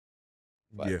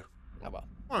But, yeah. Oh well.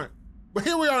 All right. But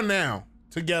here we are now,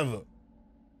 together.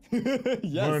 Yes,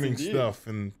 learning indeed. stuff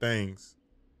and things.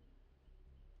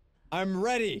 I'm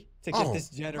ready to get this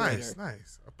generator.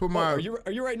 Nice. I put my. Are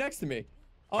you right next to me?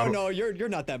 Oh no, you're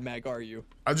not that Meg, are you?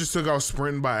 I just took off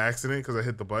sprinting by accident because I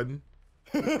hit the button.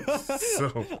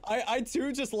 So I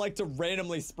too just like to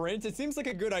randomly sprint. It seems like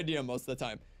a good idea most of the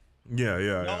time.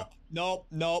 Yeah. Nope.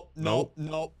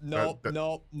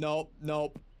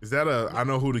 Is that a I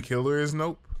know who the killer is?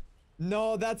 Nope.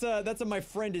 No, that's a my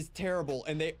friend is terrible,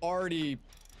 and they already.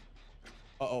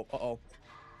 Uh-oh.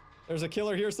 There's a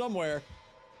killer here somewhere.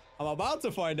 I'm about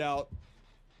to find out.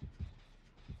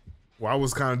 Well, I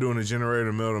was kind of doing a generator in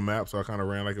the middle of the map, so I kind of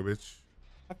ran like a bitch.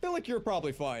 I feel like you're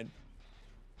probably fine.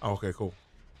 Oh, okay, cool.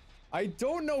 I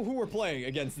don't know who we're playing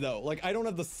against, though. Like, I don't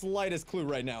have the slightest clue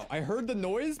right now. I heard the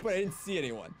noise, but I didn't see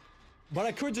anyone. But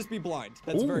I could just be blind.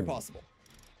 That's very possible.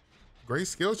 Great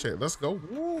skill check. Let's go.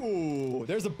 Ooh,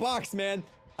 there's a box, man.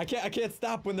 I can't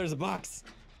stop when there's a box.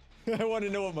 I want to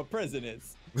know what my present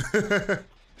is.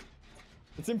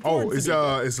 It's important.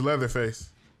 Oh, it's Leatherface.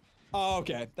 Oh,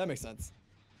 okay. That makes sense.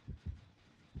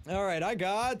 All right, I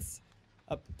got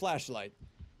a flashlight.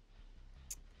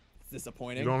 It's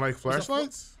disappointing. You don't like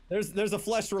flashlights? There's a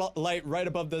flashlight right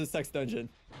above the sex dungeon.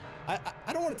 I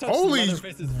don't want to touch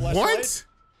Leatherface's flashlight. What?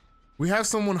 We have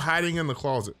someone hiding in the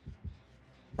closet.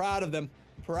 Proud of them.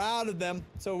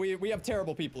 So we have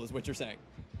terrible people, is what you're saying.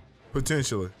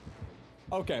 Potentially.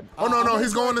 Okay. Oh no,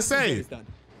 he's going to save.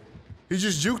 He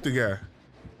just juked the guy.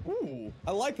 Ooh,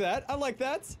 I like that.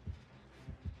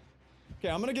 Okay,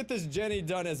 I'm gonna get this Jenny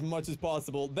done as much as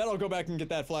possible. Then I'll go back and get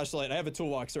that flashlight. I have a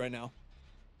toolbox right now.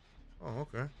 Oh,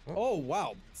 okay. Well, oh,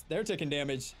 wow. They're taking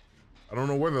damage. I don't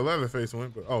know where the Leatherface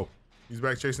went, but oh, he's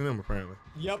back chasing them apparently.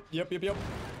 Yep.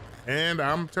 And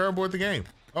I'm terrible at the game.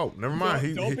 Oh, never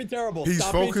mind. Don't be terrible. He's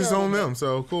Stop focused being on terrible, them,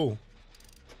 so cool.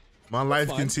 My life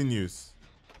continues.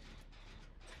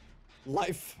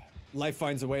 Life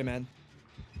finds a way, man.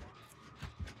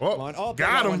 Oh, come on. Oh,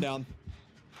 got him. One down.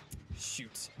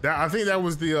 Shoot. I think that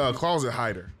was the closet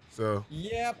hider. So.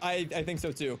 Yep, I think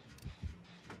so too.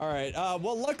 All right.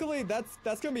 Well, luckily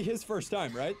that's gonna be his first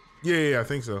time, right? Yeah, I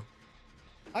think so.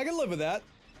 I can live with that.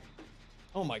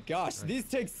 Oh my gosh, these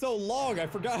take so long. I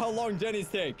forgot how long Jenny's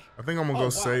take. I think I'm gonna go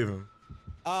save him.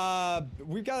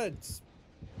 We gotta.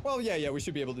 Well, yeah, we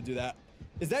should be able to do that.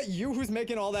 Is that you who's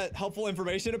making all that helpful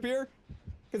information appear?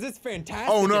 Because it's fantastic.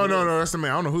 Oh no, that's the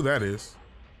man. I don't know who that is.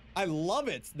 I love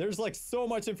it. There's like so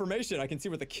much information. I can see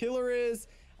where the killer is.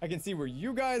 I can see where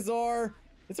you guys are.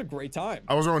 It's a great time.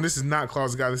 I was wrong. This is not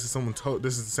Closet Guy. This is someone.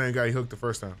 This is the same guy he hooked the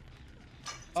first time.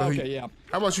 So okay, yeah.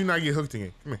 How about you not get hooked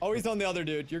again? Come here. Oh, he's on the other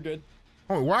dude. You're good.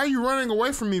 Oh, why are you running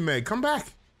away from me, Meg? Come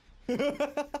back.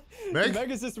 Meg?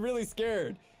 Meg is just really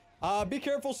scared. Be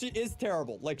careful. She is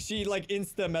terrible. Like she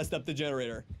insta messed up the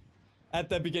generator at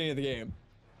the beginning of the game.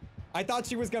 I thought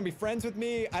she was gonna be friends with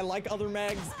me. I like other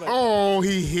Megs, but oh,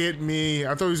 he hit me.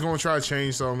 I thought he was gonna try to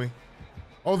chainsaw me.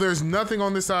 Oh, there's nothing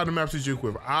on this side of the map to juke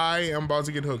with. I am about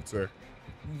to get hooked, sir.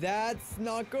 That's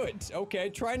not good. Okay,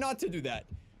 try not to do that.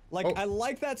 Like, I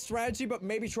like that strategy, but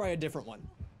maybe try a different one.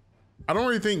 I don't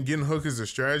really think getting hooked is a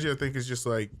strategy. I think it's just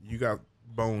like, you got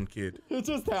bone, kid. It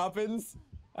just happens.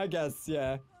 I guess,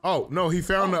 yeah. Oh, no, he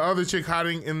found the other chick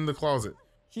hiding in the closet.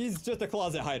 He's just a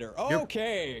closet hider. Yep.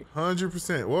 Okay.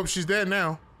 100%. Well, she's dead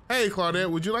now. Hey, Claudette,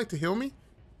 would you like to heal me?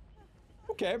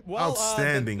 Okay, well,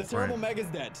 outstanding, the terrible Meg is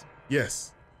dead.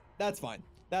 Yes. That's fine.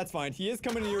 That's fine. He is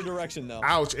coming in your direction, though.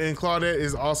 Ouch, and Claudette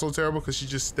is also terrible because she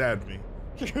just stabbed me.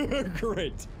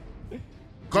 Great.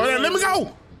 Claudette, let me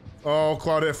go! Oh,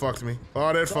 Claudette fucked me.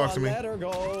 Claudette fucked me. Let her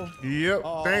go. Yep.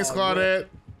 Thanks, Claudette.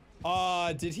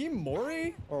 Did he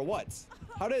Mori or what?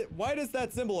 Why does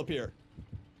that symbol appear?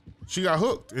 She got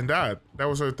hooked and died. That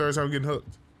was her third time getting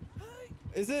hooked.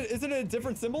 Is it a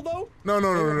different symbol though?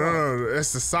 No.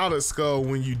 It's the solid skull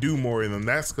when you do Mori them.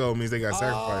 That skull means they got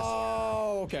sacrificed.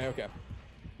 Oh, okay.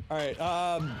 All right.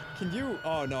 Can you?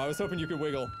 Oh no, I was hoping you could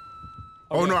wiggle.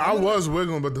 Okay, oh no, I was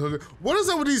wiggling, but the hook. What is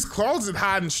up with these closet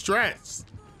hiding strats?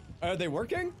 Are they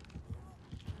working?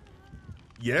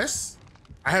 Yes.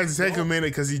 I had to take a minute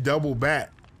because he doubled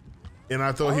back, and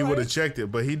I thought he would have checked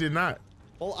it, but he did not.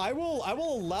 Well, I will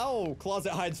allow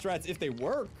closet hide strats if they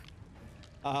work.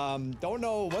 Don't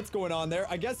know what's going on there.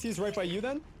 I guess he's right by you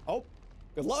then. Oh,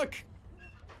 good luck.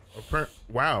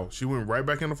 Wow, she went right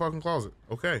back in the fucking closet.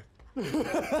 Okay.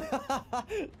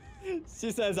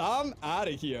 She says, I'm out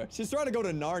of here. She's trying to go to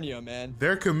Narnia, man.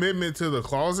 Their commitment to the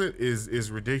closet is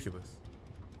ridiculous.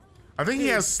 I think he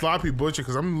has sloppy butcher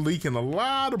because I'm leaking a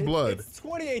lot of blood. It's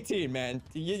 2018, man.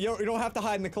 You don't have to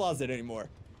hide in the closet anymore.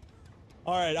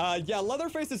 All right, yeah,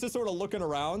 Leatherface is just sort of looking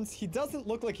around. He doesn't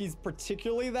look like he's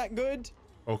particularly that good.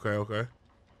 Okay, okay.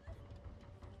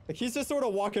 Like, he's just sort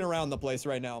of walking around the place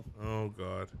right now. Oh,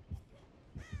 God.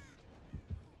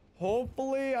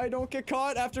 Hopefully I don't get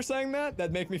caught after saying that.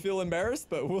 That'd make me feel embarrassed,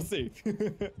 but we'll see.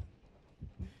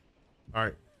 All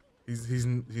right. He's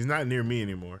not near me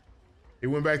anymore. He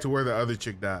went back to where the other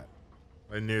chick died.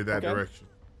 Like, near that direction.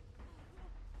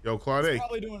 Yo, Claudette. He's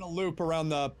probably doing a loop around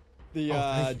the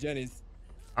Jenny's.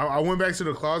 I went back to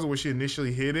the closet where she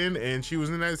initially hid in, and she was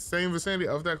in that same vicinity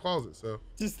of that closet, so.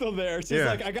 She's still there. She's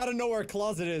like, I gotta know where a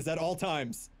closet is at all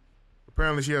times.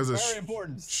 Apparently she has a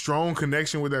strong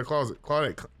connection with that closet.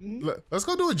 Claudette, let's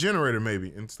go do a generator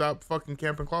maybe and stop fucking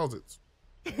camping closets.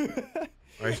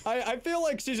 Like, I feel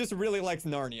like she just really likes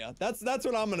Narnia. That's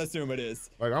what I'm gonna assume it is.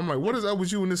 Like, I'm like, what is up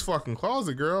with you in this fucking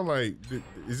closet, girl? Like,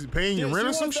 is it paying your rent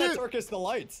or some shit? Turkish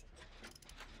Delight.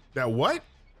 That what?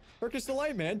 Turkish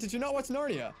Delight, man. Did you not watch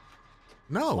Narnia?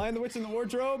 No. Lion, the Witch, and the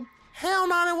Wardrobe? Hell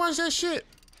no, I didn't watch that shit.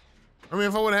 I mean,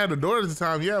 if I would have had a daughter at the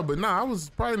time, yeah, but nah, I was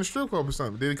probably in a strip club or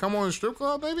something. Did it come on in a strip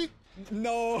club, maybe?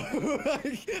 No.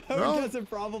 I guess it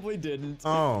probably didn't.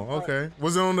 Oh, okay.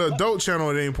 Was it on the adult channel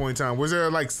at any point in time? Was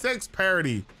there like sex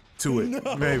parody to it?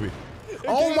 No. Maybe.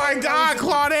 Oh my God,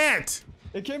 Claudette!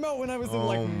 It came out when I was in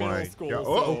like middle school. God.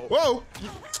 So whoa!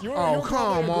 You oh,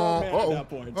 come on! At that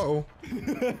point.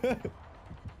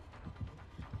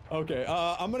 Okay,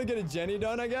 I'm gonna get a Jenny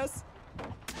done, I guess.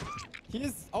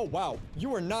 Oh wow,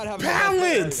 you are not having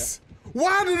pallets.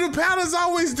 Why do the pallets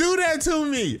always do that to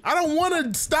me? I don't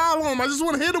want to style on them. I just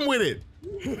want to hit them with it.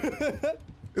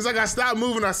 It's like I stop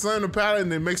moving, I slam the pallet,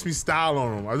 and it makes me style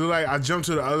on them. I jump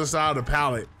to the other side of the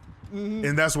pallet,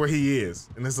 and that's where he is.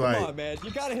 And it's like, come on, man,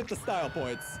 you gotta hit the style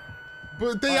points.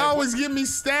 But they always get me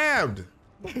stabbed.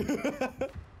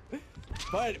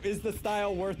 But is the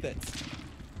style worth it?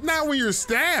 Not when you're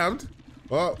stabbed.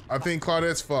 Well, I think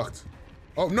Claudette's fucked.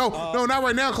 Oh, no, no, not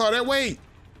right now, Claudette, wait.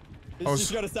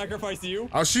 She's gonna sacrifice you?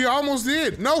 Oh, she almost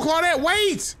did. No, Claudette,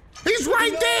 wait. He's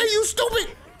right there, you stupid.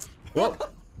 Well,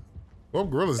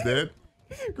 Gorilla's dead.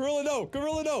 Gorilla, no,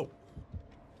 Gorilla, no.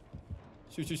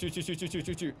 Shoot. Do you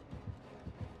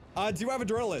have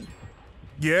adrenaline?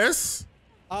 Yes.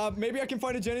 Maybe I can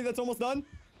find a Jenny that's almost done?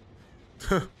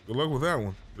 Good luck with that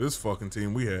one. This fucking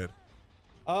team we had.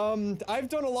 I've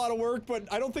done a lot of work, but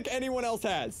I don't think anyone else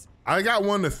has. I got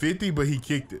one to 50, but he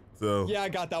kicked it, so. Yeah, I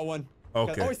got that one.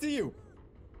 Okay. Oh, I see you.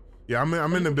 Yeah,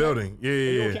 I'm in the building. Yeah.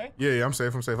 Okay? Yeah, I'm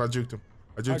safe. I juked him.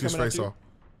 I juked his face off.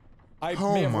 I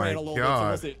may have ran a little bit, so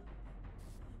we'll see.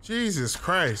 Jesus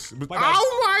Christ. Oh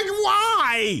my,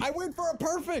 why? I went for a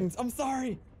perfect. I'm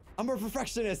sorry. I'm a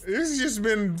perfectionist. This has just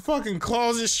been fucking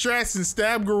closet strats and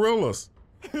stab gorillas.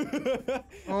 Oh my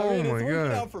God. It's working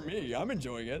out for me. I'm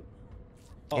enjoying it.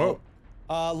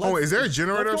 Is there a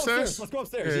generator upstairs? Let's go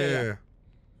upstairs. Yeah.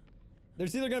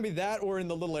 There's either gonna be that or in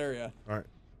the little area. All right.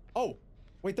 Oh,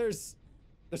 wait. There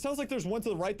sounds like there's one to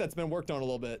the right that's been worked on a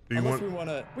little bit. We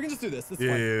can just do this. This is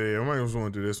fine. Yeah. I might just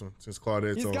want to do this one since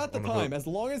Claudette's He's got the on time. As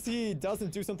long as he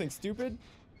doesn't do something stupid.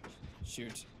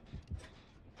 Shoot.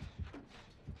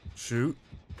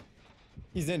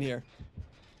 He's in here.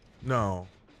 No,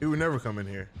 he would never come in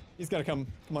here. He's gotta come.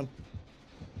 Come on.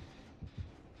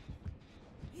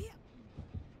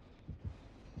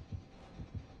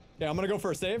 Yeah, I'm gonna go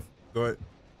for a save. Go ahead.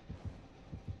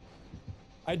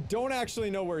 I don't actually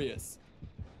know where he is.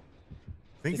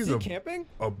 I think is he camping?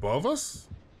 Above us?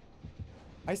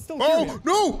 I still hear him.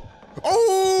 No!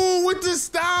 Oh, with the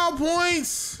style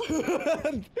points!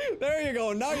 There you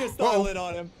go. Now you're styling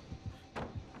on him.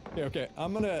 Okay.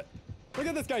 I'm gonna look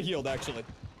at this guy healed. Actually,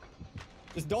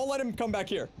 just don't let him come back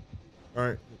here. All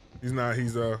right. He's not.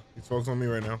 He's focused on me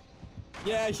right now.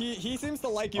 Yeah, he seems to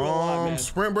like you a lot, man.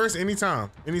 Sprint burst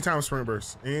anytime. Anytime sprint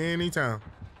burst. Anytime.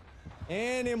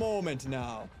 Any moment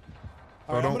now.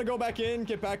 All right, I'm gonna go back in,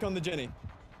 get back on the Jenny.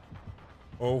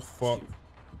 Oh fuck.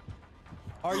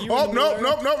 Are you? Oh no!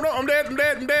 I'm dead.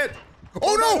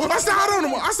 Oh no! I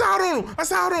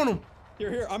styled on him.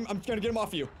 Here. I'm gonna get him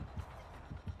off you.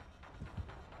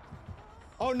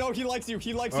 Oh no, he likes you.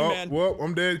 He likes you, man. Well,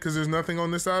 I'm dead because there's nothing on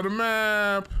this side of the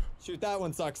map. Shoot, that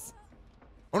one sucks.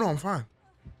 Oh no, I'm fine.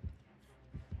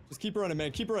 Just keep running,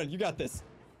 man. Keep running. You got this.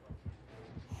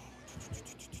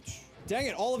 Dang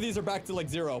it, all of these are back to like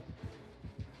 0.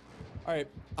 Alright,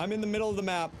 I'm in the middle of the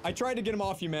map. I tried to get him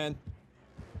off you, man.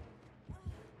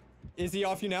 Is he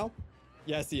off you now?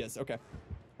 Yes, he is. Okay.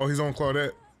 Oh, he's on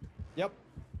Claudette. Yep.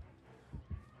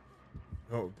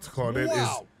 Oh,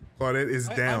 Claudette is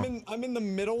down. I'm in the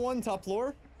middle one, top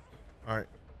floor. Alright.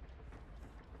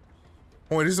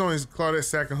 Oh, wait, this is on his Claudette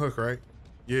sack and hook, right?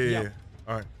 Yeah.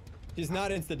 Alright. She's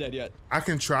not insta-dead yet. I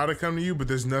can try to come to you, but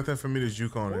there's nothing for me to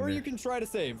juke on. Or you can try to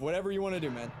save. Whatever you want to do,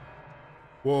 man.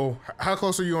 Well, how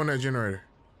close are you on that generator?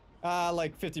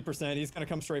 Like 50%. He's gonna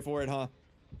come straight for it, huh?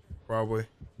 Probably.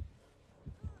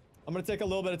 I'm gonna take a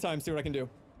little bit of time, see what I can do.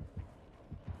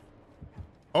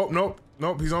 Oh, nope.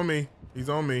 Nope, he's on me. He's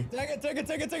on me. Take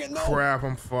it, no! Crap,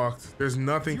 I'm fucked. There's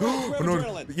nothing. You have No.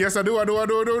 adrenaline. Yes, I do. Okay,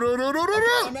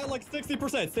 I'm at like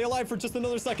 60%. Stay alive for just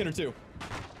another second or two.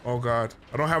 Oh, God.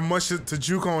 I don't have much to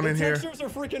juke on in here. The textures are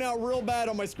freaking out real bad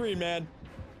on my screen, man.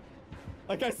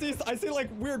 Like, I see like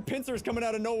weird pincers coming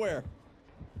out of nowhere.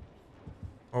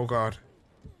 Oh, God.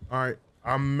 All right.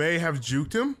 I may have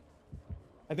juked him.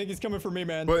 I think he's coming for me,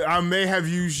 man. But I may have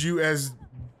used you as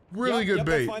really good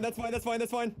bait. That's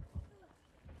fine.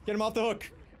 Get him off the hook.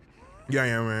 Yeah,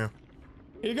 man.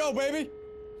 Here you go, baby.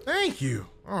 Thank you.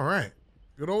 All right.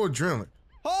 Good old adrenaline.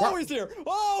 Oh, wow. He's here.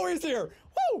 Oh, he's here.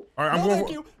 Woo! All right,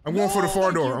 I'm going for the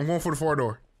far door. I'm going for the far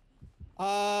door.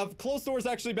 Closed door is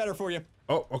actually better for you.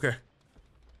 Oh, okay.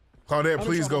 Claudette,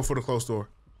 please go for the closed door.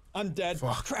 I'm dead.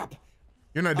 Fuck. Crap.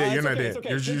 You're not dead. You're not dead. Okay.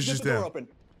 You're just dead.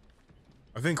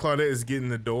 I think Claudette is getting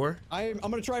the door. I'm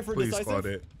gonna try for please, decisive.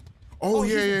 Claudette. Oh,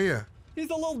 yeah. He's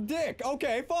a little dick.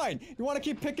 Okay, fine. You want to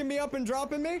keep picking me up and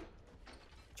dropping me?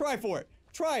 Try for it.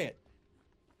 Try it.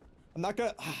 I'm not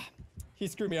gonna. He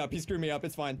screwed me up.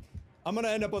 It's fine. I'm gonna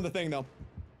end up on the thing though.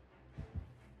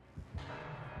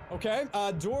 Okay.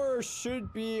 Door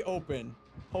should be open.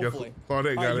 Hopefully. Yeah,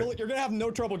 Claudette got it. You're gonna have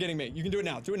no trouble getting me. You can do it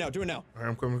now. Do it now. All right,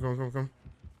 I'm coming.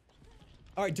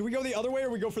 All right. Do we go the other way or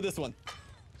we go for this one?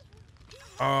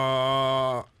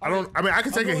 I mean, I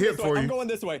can take a hit for you. I'm going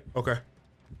this way. Okay.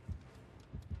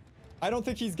 I don't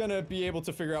think he's gonna be able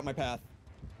to figure out my path.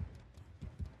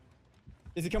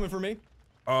 Is he coming for me?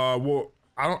 Well,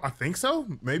 I think so.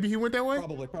 Maybe he went that way.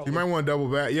 Probably. You might want to double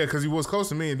back. Yeah, because he was close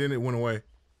to me and then it went away.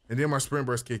 And then my sprint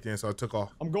burst kicked in, so I took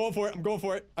off. I'm going for it.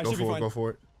 I should be fine. Go for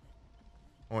it.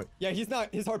 Oh, yeah,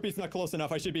 his heartbeat's not close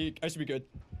enough. I should be good.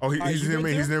 Oh, he's near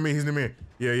me. He's near me.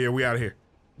 Yeah, we out of here.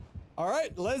 All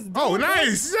right, let's do it. Oh,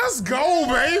 nice. Let's go,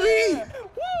 baby.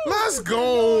 Woo! Let's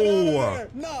go.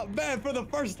 Not bad for the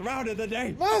first round of the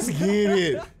day. Let's get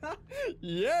it.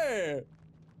 Yeah.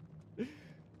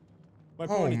 My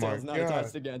ponytail's not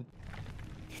attached again.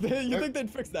 You think they'd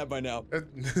fix that by now?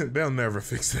 They'll never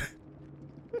fix that.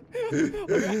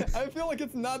 I feel like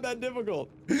it's not that difficult.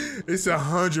 It's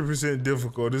 100%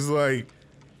 difficult. It's like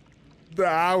the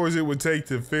hours it would take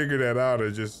to figure that out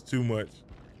are just too much.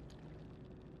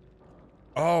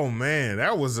 Oh man,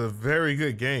 that was a very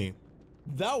good game.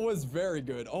 That was very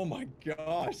good. Oh my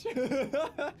gosh.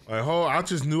 I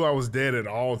just knew I was dead at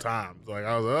all times. Like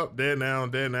I was up, dead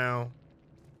now.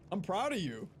 I'm proud of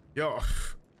you. Yo,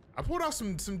 I pulled off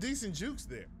some decent jukes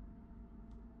there.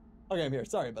 Okay, I'm here.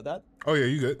 Sorry about that. Oh yeah,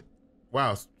 you good.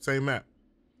 Wow, same map.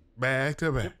 Back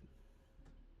to back. Yep.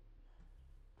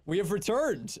 We have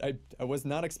returned. I was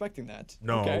not expecting that.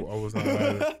 No, okay. I was not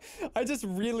either. I just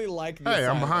really like this. Hey,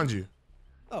 I'm behind you.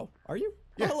 Oh, are you?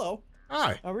 Yeah. Oh, hello.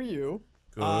 Hi. How are you?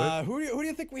 Good. Who do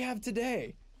you think we have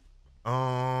today?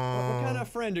 What What kind of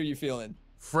friend are you feeling?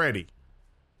 Freddy.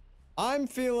 I'm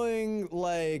feeling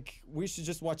like we should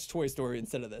just watch Toy Story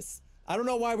instead of this. I don't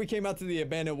know why we came out to the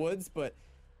abandoned woods, but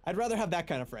I'd rather have that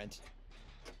kind of friend.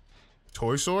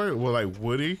 Toy Story? Well, like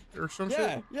Woody or some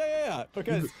shit? Yeah.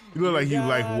 Because you look like you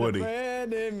like Woody.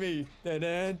 Friend in me.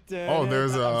 Oh,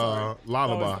 there's a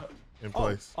lullaby in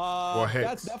place. Or Hex.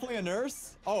 That's definitely a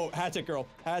nurse. Oh, Hatchet Girl.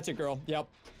 Yep.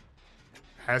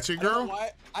 Hatchet Girl?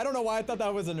 I don't know why I thought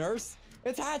that was a nurse.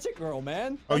 It's Hatchet Girl,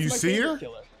 man. Oh, That's you my see favorite her?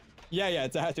 Killer. Yeah,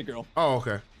 it's a Hatchet Girl. Oh,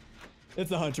 okay.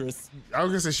 It's the Huntress. I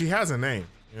was gonna say she has a name.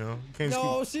 You know, you can't just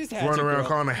keep she's Hatchet running around Girl.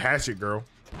 calling her Hatchet Girl.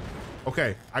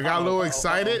 Okay, I got a little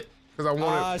excited because I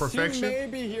wanted perfection. She may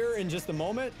be here in just a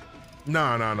moment.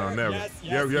 No, never.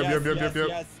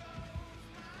 Yes.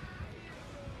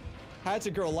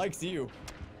 Hatchet Girl likes you.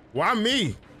 Why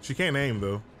me? She can't aim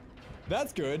though.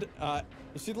 That's good.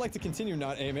 If she'd like to continue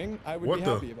not aiming, I would be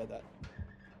happy about that.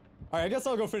 All right, I guess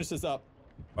I'll go finish this up.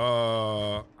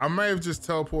 I might have just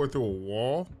teleported through a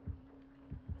wall.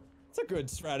 It's a good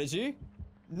strategy.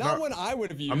 Not one I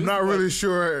would have used. I'm not really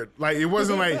sure. Like, it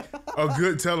wasn't like a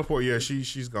good teleport. Yeah,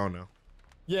 she's gone now.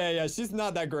 Yeah, she's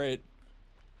not that great.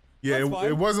 Yeah,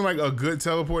 it wasn't like a good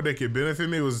teleport that could benefit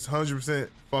me. It was 100%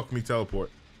 fuck me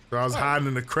teleport. So I was hiding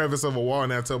in the crevice of a wall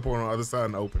and that teleport on the other side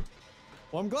in the open.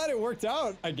 Well, I'm glad it worked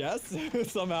out, I guess,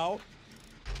 somehow.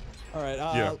 All right,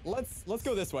 yeah. let's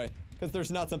go this way, because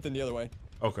there's not something the other way.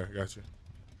 Okay, gotcha.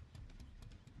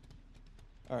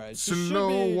 All right.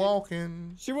 Slow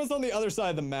walking. She was on the other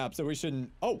side of the map, so we shouldn't.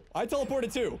 Oh, I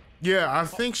teleported too. Yeah, I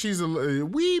think she's a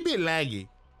wee bit laggy.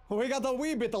 We got the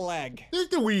wee bit of lag.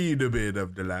 Just a wee bit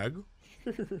of the lag.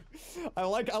 I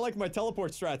like my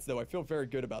teleport strats though. I feel very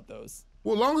good about those.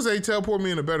 Well, as long as they teleport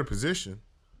me in a better position.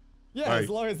 Yeah, like, as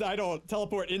long as I don't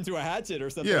teleport into a hatchet or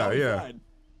something. Yeah, yeah. Fine.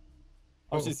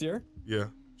 Oh, she's here? Yeah,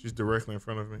 she's directly in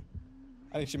front of me.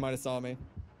 I think she might have saw me.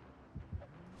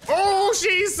 Oh,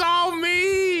 she saw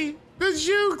me! The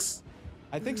jukes!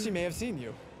 I think she may have seen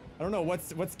you. I don't know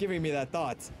what's giving me that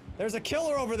thought. There's a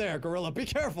killer over there, Gorilla. Be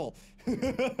careful.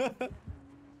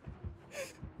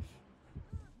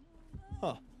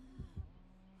 Huh.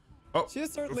 Oh, she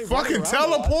is certainly fucking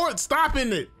teleport!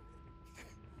 Stopping it!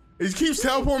 It keeps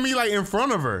teleporting me like in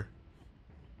front of her.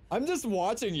 I'm just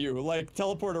watching you like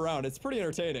teleport around. It's pretty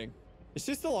entertaining. Is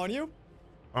she still on you?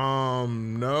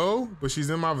 No, but she's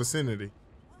in my vicinity.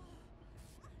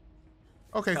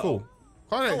 Okay, cool.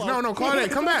 Claudette, no, Claudette,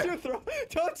 come back.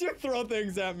 Don't you throw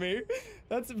things at me.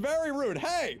 That's very rude.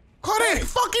 Hey! Claudette,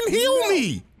 fucking heal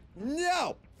me!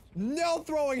 No! No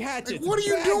throwing hatchets. Like, what are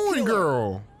you doing,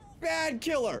 girl? Bad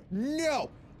killer. No!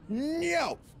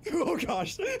 No! Oh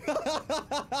gosh.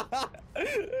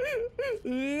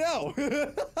 No.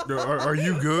 Are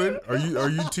you good? Are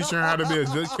you teaching her how to be a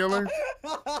good killer?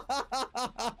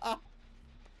 I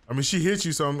mean, she hit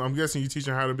you, so I'm guessing you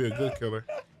teaching her how to be a good killer.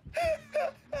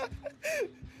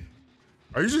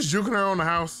 Are you just juking her on the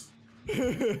house?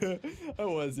 I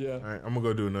was, yeah. All right, I'm gonna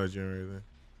go do another generator then.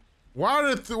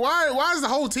 Why is the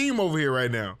whole team over here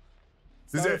right now?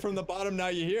 Started from the bottom, now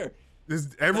you're here.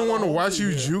 Does everyone watch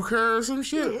you juke her or some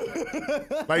shit?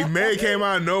 Like Meg came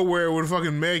out of nowhere with a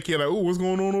fucking med kit, like, ooh, what's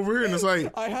going on over here? And it's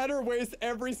like, I had her waste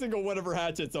every single one of her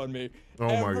hatchets on me. Oh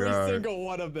my god. Every single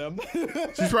one of them.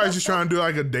 She's probably just trying to do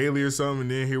like a daily or something,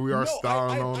 and then here we are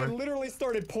styling on her. I literally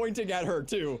started pointing at her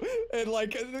too, and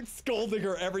like scolding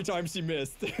her every time she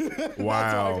missed. Wow. That's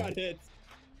why I got hit.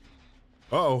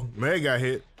 Uh-oh, Meg got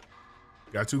hit.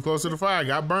 Got too close to the fire,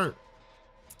 got burnt.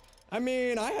 I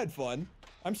mean, I had fun.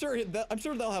 I'm sure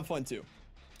they'll have fun too.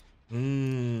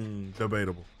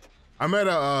 Debatable. I'm at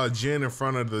a gen in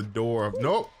front of the door.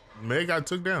 Nope, Meg got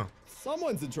took down.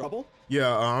 Someone's in trouble.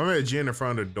 Yeah, I'm at a gen in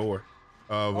front of the door.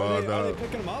 Are they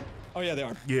picking them up? Oh yeah, they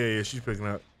are. Yeah, she's picking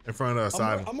up in front of the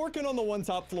side. I'm working on the one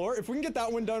top floor. If we can get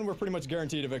that one done, we're pretty much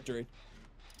guaranteed a victory.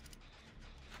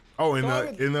 Oh, in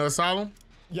the asylum?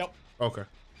 Yep. Okay.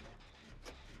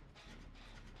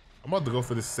 I'm about to go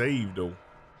for the save though.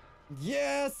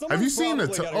 Yeah, have you seen the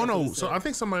totem? Oh no, so I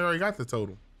think somebody already got the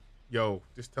totem. Yo,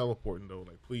 just teleporting though,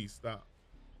 like please stop.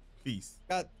 Peace.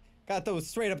 Got those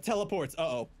straight up teleports.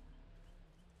 Uh-oh.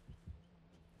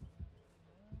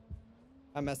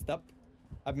 I messed up.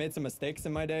 I've made some mistakes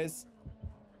in my days.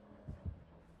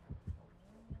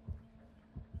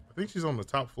 I think she's on the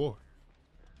top floor.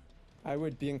 I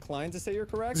would be inclined to say you're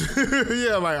correct.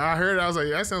 Yeah, like I heard it, I was like,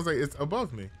 that sounds like it's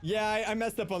above me. Yeah, I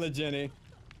messed up on the Jenny.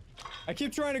 I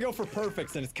keep trying to go for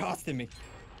perfects and it's costing me.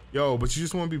 Yo, but you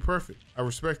just want to be perfect. I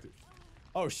respect it.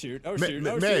 Oh shoot, oh Meg, shoot,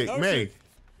 oh Meg, shoot, oh Meg. shoot.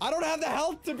 I don't have the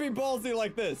health to be ballsy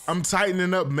like this. I'm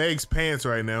tightening up Meg's pants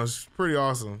right now. It's pretty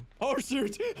awesome. Oh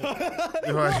shoot.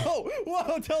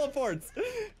 Whoa, teleports.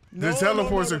 The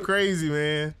teleports are crazy,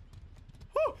 man.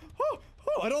 Oh,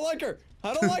 I don't like her.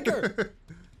 I don't like her.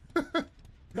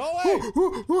 Go away.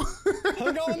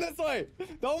 I'm going this way.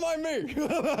 Don't mind me.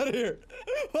 I'm out of here.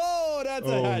 Oh, that's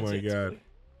a hatchet. Oh my god.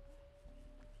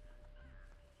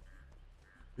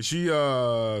 Is she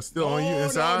still on you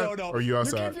inside? No. Or are you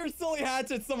outside? You keep your silly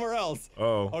hatchet somewhere else.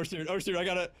 Oh. Oh shoot, I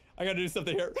gotta do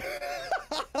something here.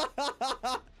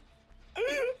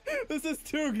 This is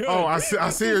too good. Oh, I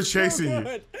see her chasing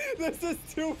you. This is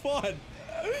too fun.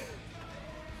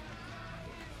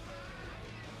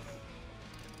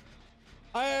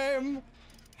 I'm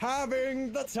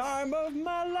having the time of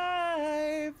my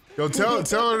life. Yo,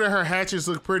 tell her that her hatchets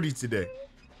look pretty today.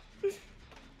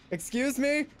 Excuse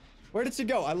me? Where did she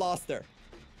go? I lost her.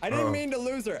 I didn't mean to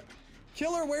lose her.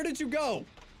 Killer, where did you go?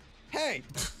 Hey.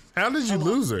 How did you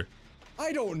lose her?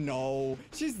 I don't know.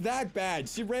 She's that bad.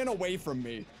 She ran away from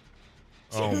me.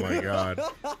 Oh my god.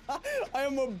 I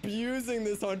am abusing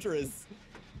this huntress.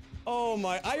 Oh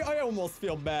my, I almost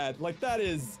feel bad. Like that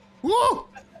is. Woo!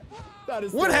 That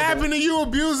is. What terrible. happened to you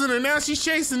abusing her? Now she's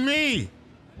chasing me.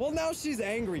 Well, now she's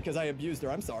angry because I abused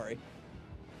her. I'm sorry.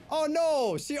 Oh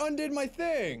no, she undid my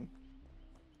thing.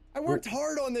 I worked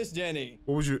hard on this, Jenny.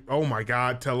 What was your? Oh my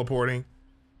god, teleporting.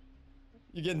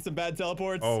 You getting some bad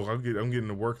teleports? Oh, I'm getting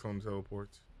to work on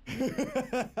teleports.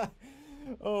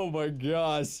 Oh my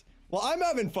gosh. Well, I'm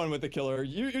having fun with the killer.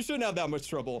 You shouldn't have that much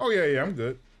trouble. Oh yeah, I'm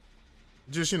good.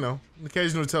 Just, you know, an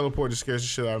occasional teleport just scares the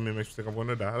shit out of me, makes me think I'm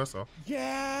gonna die, that's all.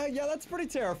 Yeah, that's pretty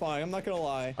terrifying, I'm not gonna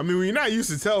lie. I mean, when you're not used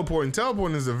to teleporting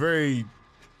is a very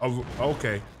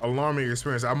Okay, alarming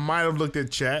experience. I might have looked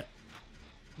at chat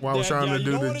while I was trying to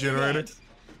do the generator.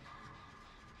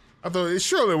 I thought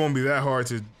surely it won't be that hard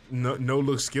to no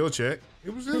look skill check.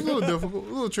 It was a little difficult, a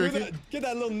little tricky. Get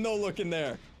that little no look in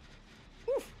there.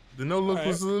 Whew. The no look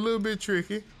was a little bit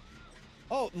tricky.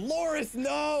 Oh, Loris,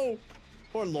 no!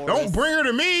 Poor Loris. Don't bring her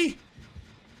to me!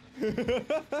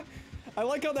 I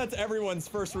like how that's everyone's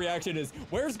first reaction is,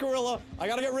 where's Gorilla? I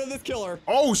gotta get rid of this killer.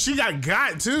 Oh, she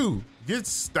got too. Get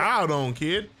styled on,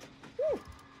 kid. Whew.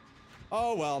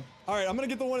 Oh, well. All right, I'm gonna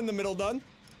get the one in the middle done.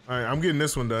 All right, I'm getting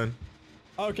this one done.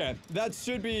 Okay, that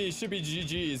should be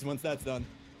GG's once that's done.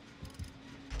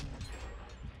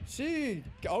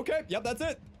 Okay, yep, that's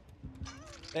it.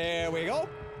 There we go.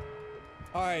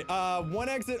 All right, one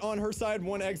exit on her side,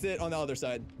 one exit on the other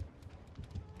side.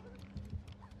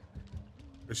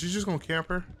 Is she just gonna camp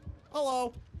her?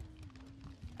 Hello.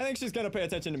 I think she's gonna pay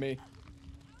attention to me.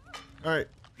 All right,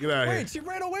 get out of here. Wait, she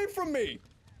ran away from me.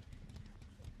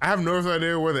 I have no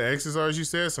idea where the exits are, as you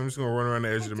said, so I'm just gonna run around the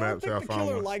edge of the map until I find one. The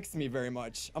killer likes me very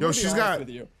much. Yo, she's got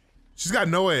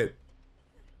Noed.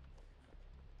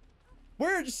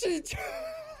 Where did she?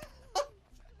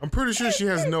 I'm pretty sure she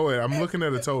has Noed. I'm looking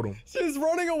at a totem. She's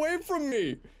running away from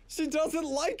me. She doesn't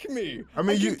like me. I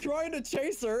mean, keep trying to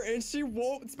chase her, and she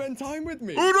won't spend time with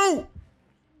me. Oh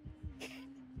no!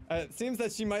 It seems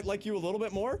that she might like you a little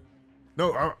bit more.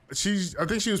 No, I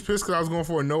think she was pissed because I was going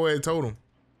for a Noed totem.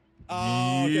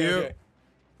 Oh, okay.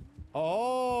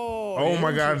 Oh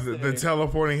my God, the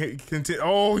teleporting continue.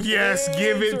 Oh yes,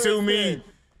 give it to me.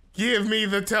 Give me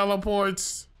the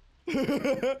teleports.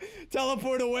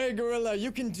 Teleport away, Gorilla.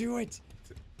 You can do it.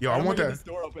 Yo, I want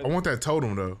that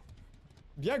totem though.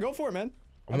 Yeah, go for it, man.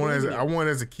 I want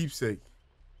it as a keepsake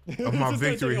of my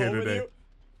victory here today.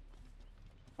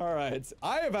 All right,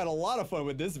 I have had a lot of fun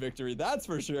with this victory, that's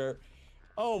for sure.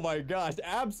 Oh my gosh,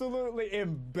 absolutely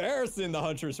embarrassing the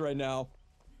Huntress right now.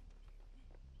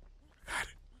 Got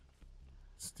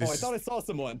Oh, it. I thought I saw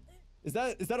someone. Is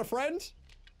that a friend?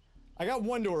 I got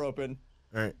one door open.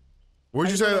 All right. Where'd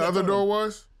you say the other door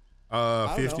was?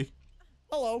 50.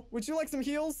 Hello, would you like some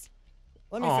heals?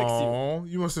 Let me fix you. Oh,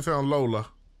 you must have found Lola.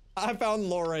 I found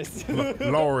Loris.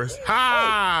 Loris.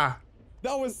 Ha! Oh,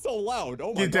 that was so loud.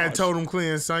 Oh my gosh. Get that totem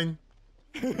clean, son.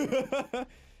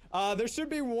 There should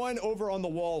be one over on the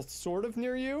wall, sort of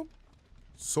near you.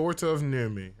 Sort of near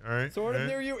me, all right? Sort of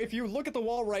near you. If you look at the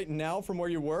wall right now from where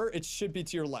you were, it should be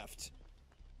to your left.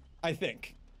 I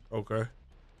think. Okay.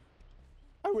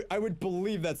 I would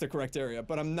believe that's the correct area,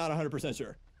 but I'm not 100%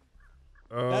 sure.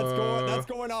 That's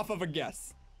going off of a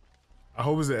guess. I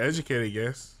hope it's an educated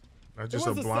guess, not just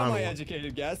a blind one. It was a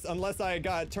semi-educated guess, unless I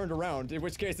got turned around, in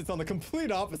which case it's on the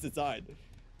complete opposite side.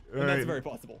 And that's very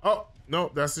possible. Oh,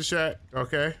 no, that's the shack.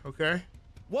 Okay, okay.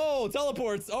 Whoa,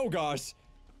 teleports. Oh, gosh.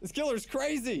 This killer's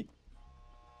crazy.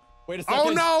 Wait a second. Oh,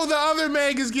 no, the other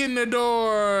Meg is getting the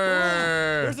door.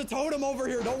 There's a totem over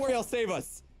here. Don't worry, I'll save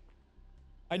us.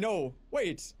 I know.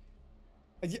 Wait.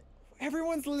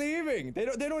 Everyone's leaving. They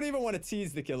don't even want to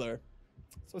tease the killer.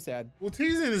 So sad. Well,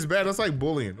 teasing is bad. That's like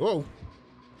bullying. Whoa.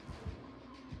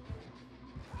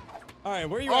 All right,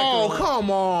 where are you at, Oh, Gorilla?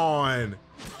 come on.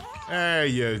 There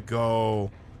you go.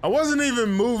 I wasn't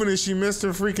even moving and she missed her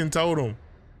freaking totem.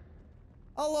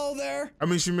 Hello there. I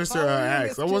mean, she missed her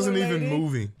axe. I wasn't even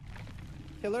moving.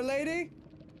 Killer lady?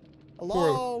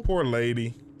 Hello? Poor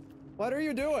lady. What are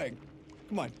you doing?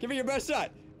 Come on, give me your best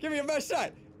shot. Give me your best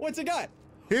shot. What you got?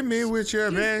 Hit me with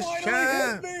your best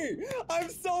shot. Hit me. I'm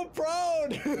so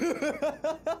proud.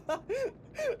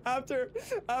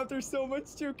 after so much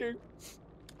juking.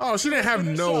 Oh, she didn't have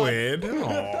no head.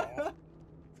 Oh.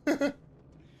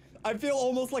 I feel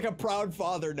almost like a proud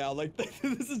father now. Like,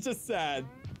 this is just sad.